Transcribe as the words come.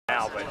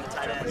now,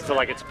 but you feel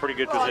like it's a pretty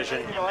good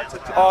position?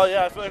 Oh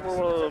yeah, I feel like we're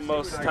one of the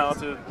most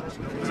talented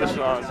positions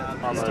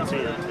on the team.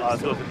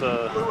 If you look at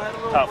the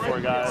top 4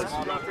 guys,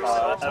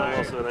 Evan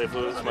Wilson, Dave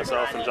Lewis,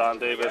 myself, and John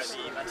Davis,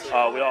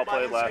 we all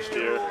played last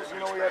year.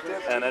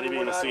 And Eddie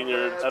being a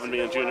senior, Evan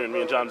being a junior, and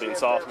me and John being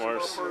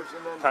sophomores,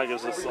 kind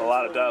of gives us a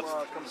lot of depth.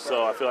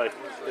 So I feel like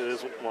it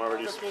is one of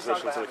these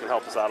positions that can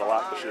help us out a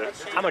lot this year.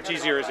 How much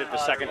easier is it the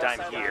second time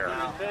here?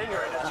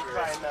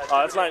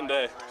 It's night and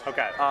day.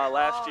 Okay.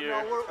 Last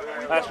year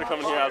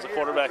coming here, I was a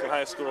quarterback in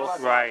high school.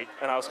 Right.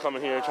 And I was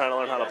coming here trying to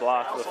learn how to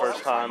block for the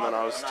first time, and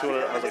I was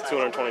like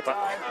 220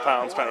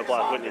 pounds trying to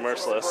block Whitney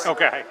Merciless.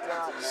 Okay.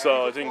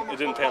 So it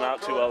didn't pan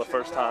out too well the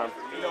first time,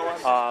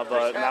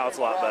 but now it's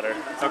a lot better.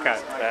 Okay.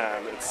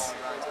 And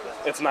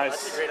it's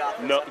nice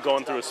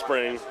going through a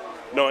spring,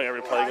 knowing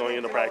every play going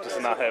into practice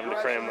and not having to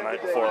cram the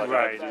night before like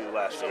I had to do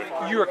last year.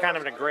 You were kind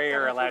of in a gray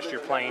area last year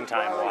playing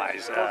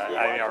time-wise,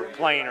 or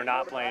playing or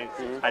not playing.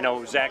 I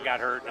know Zach got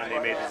hurt and they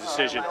made the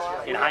decision.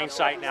 In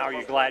hindsight now, are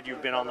you glad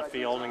you've been on the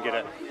field and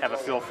have a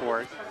feel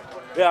for it?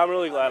 Yeah, I'm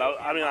really glad.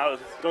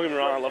 Don't get me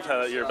wrong, I'd love to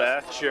have that year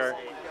back. Sure.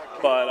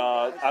 But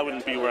I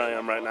wouldn't be where I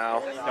am right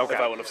now if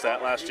I would have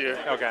sat last year.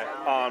 Okay.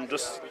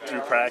 Just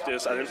through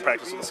practice. I didn't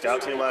practice with the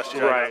scout team last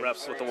year. Right. I got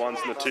reps with the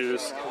 1s and the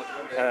 2s,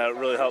 and it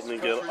really helped me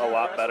get a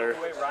lot better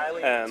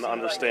and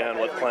understand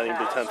what playing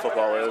Big Ten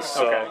football is.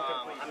 So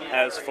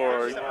as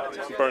for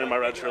burning my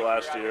red shirt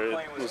last year,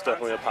 it was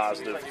definitely a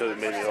positive because it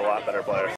made me a lot better player.